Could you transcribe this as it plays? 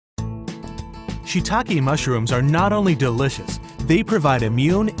Shiitake mushrooms are not only delicious, they provide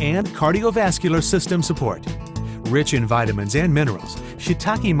immune and cardiovascular system support. Rich in vitamins and minerals,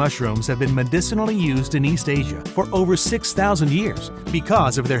 shiitake mushrooms have been medicinally used in East Asia for over 6,000 years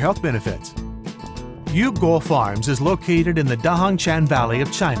because of their health benefits. Yuguo Farms is located in the Dahongshan Valley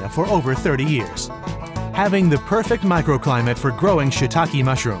of China for over 30 years. Having the perfect microclimate for growing shiitake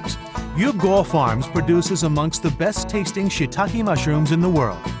mushrooms, Yuguo Farms produces amongst the best-tasting shiitake mushrooms in the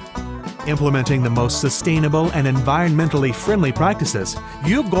world. Implementing the most sustainable and environmentally friendly practices,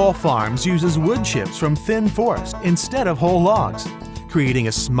 Yuguo Farms uses wood chips from thin forest instead of whole logs, creating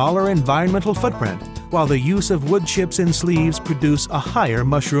a smaller environmental footprint, while the use of wood chips in sleeves produce a higher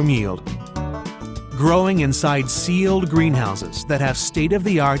mushroom yield. Growing inside sealed greenhouses that have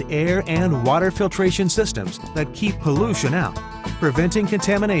state-of-the-art air and water filtration systems that keep pollution out, preventing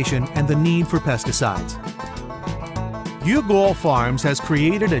contamination and the need for pesticides. Yuguo Farms has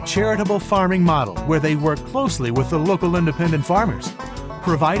created a charitable farming model where they work closely with the local independent farmers,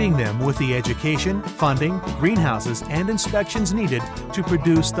 providing them with the education, funding, greenhouses, and inspections needed to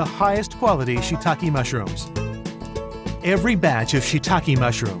produce the highest quality shiitake mushrooms. Every batch of shiitake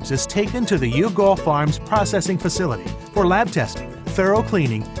mushrooms is taken to the Yuguo Farms processing facility for lab testing, thorough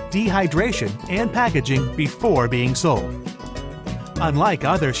cleaning, dehydration, and packaging before being sold. Unlike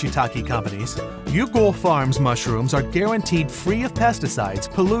other shiitake companies, Yuguo Farms mushrooms are guaranteed free of pesticides,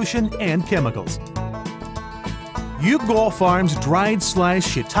 pollution, and chemicals. Yuguo Farms dried sliced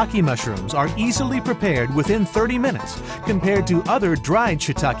shiitake mushrooms are easily prepared within 30 minutes compared to other dried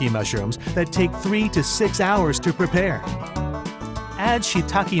shiitake mushrooms that take 3 to 6 hours to prepare. Add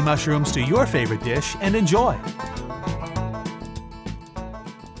shiitake mushrooms to your favorite dish and enjoy.